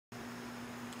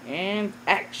And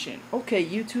action. Okay,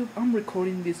 YouTube, I'm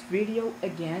recording this video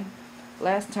again.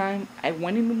 Last time I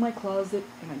went into my closet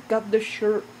and I got the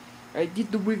shirt. I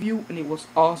did the review and it was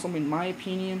awesome in my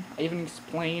opinion. I even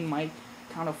explained my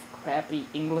kind of crappy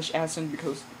English accent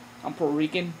because I'm Puerto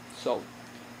Rican, so.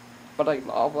 But I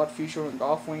love that Future and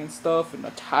Golfwing and stuff, and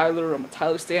I'm a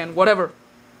Tyler stan, whatever.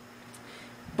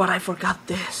 But I forgot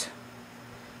this.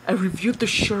 I reviewed the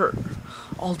shirt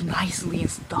all nicely and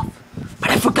stuff. But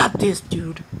I forgot this,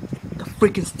 dude. The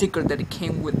freaking sticker that it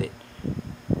came with it.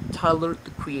 Tyler,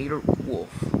 the Creator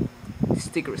Wolf. The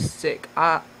sticker is sick.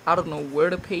 I don't know where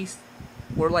to paste,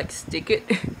 stick it.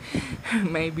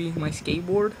 Maybe my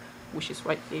skateboard, which is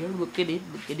right there. Look at it.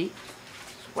 It's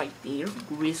right there.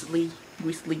 Grizzly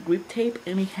grip tape,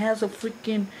 and it has a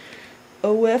freaking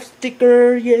OF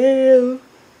sticker. Yeah,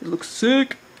 it looks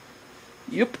sick.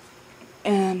 Yep.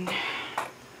 And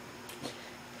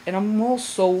I'm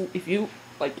also,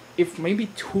 if maybe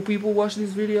 2 people watch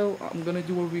this video, I'm gonna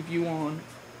do a review on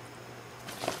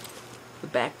the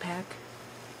backpack.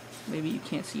 Maybe you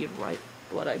can't see it right,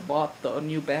 but I bought the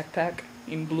new backpack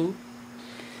in blue.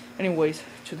 Anyways,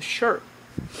 to the shirt.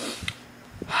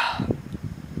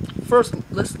 First,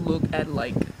 let's look at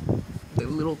the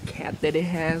little cat that it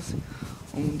has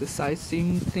on the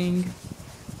sightseeing thing.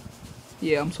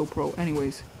 Yeah, I'm so pro.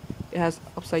 Anyways, it has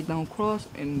upside down cross,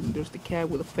 and there's the cat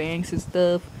with the fangs and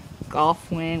stuff.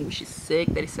 Golfwing, which is sick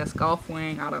that it says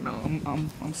Golfwing. I don't know.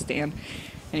 I'm stan.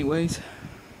 Anyways,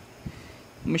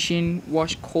 machine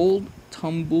wash cold,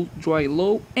 tumble dry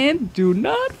low, and do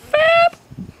not fap.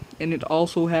 And it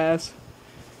also has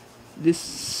this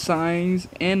signs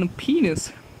and a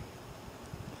penis.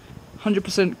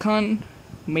 100% cotton,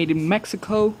 made in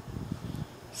Mexico,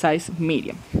 size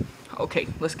medium. Okay,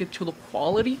 let's get to the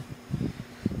quality.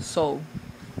 So,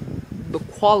 the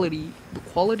quality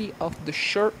of the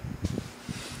shirt.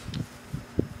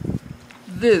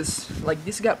 This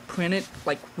got printed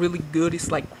really good. It's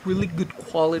really good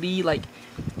quality. It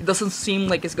doesn't seem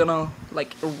like it's gonna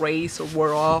erase or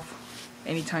wear off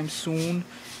anytime soon.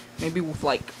 Maybe with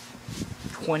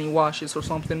 20 washes or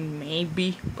something,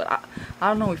 maybe. But I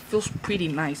don't know. It feels pretty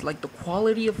nice. The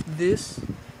quality of this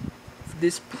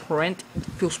print, it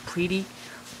feels pretty.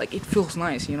 It feels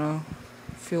nice, you know.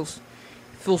 Feels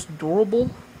durable,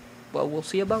 but we'll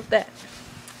see about that.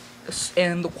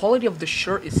 And the quality of the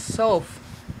shirt itself,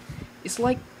 it's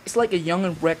like a Young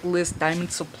and Reckless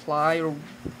Diamond Supply or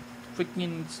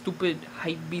freaking stupid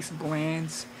Hypebeast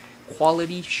Brands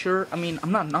quality shirt. I mean,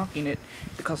 I'm not knocking it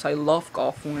because I love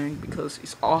Golfwing because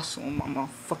it's awesome. I'm a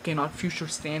fucking Odd Future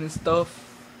stan and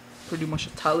stuff, pretty much a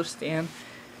Tyler stan.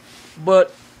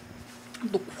 But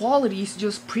the quality is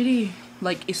just pretty.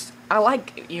 I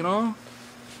like it, you know.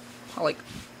 I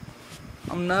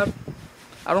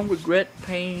don't regret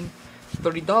paying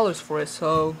 $30 for it,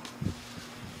 so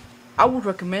I would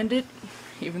recommend it,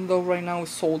 even though right now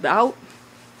it's sold out.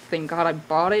 Thank God I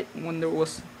bought it when there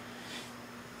was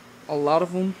a lot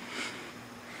of them.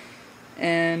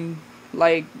 And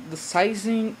the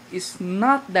sizing is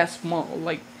not that small.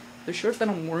 The shirt that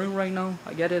I'm wearing right now,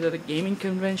 I got it at a gaming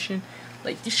convention.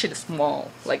 This shit is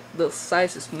small. The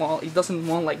size is small. It doesn't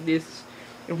want like this.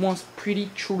 It wants pretty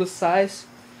true to size.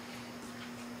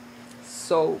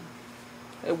 So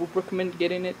I would recommend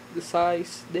getting it the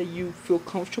size that you feel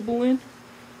comfortable in,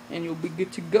 and you'll be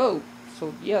good to go.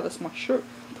 So yeah, that's my shirt.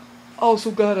 I also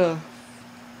got a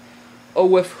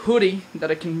OF hoodie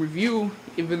that I can review,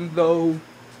 even though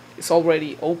it's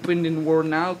already opened and worn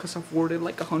now because I've worn it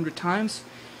 100 times.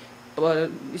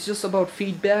 But it's just about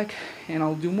feedback, and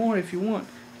I'll do more if you want.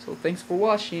 So thanks for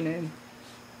watching, and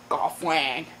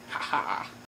Golfwing, haha.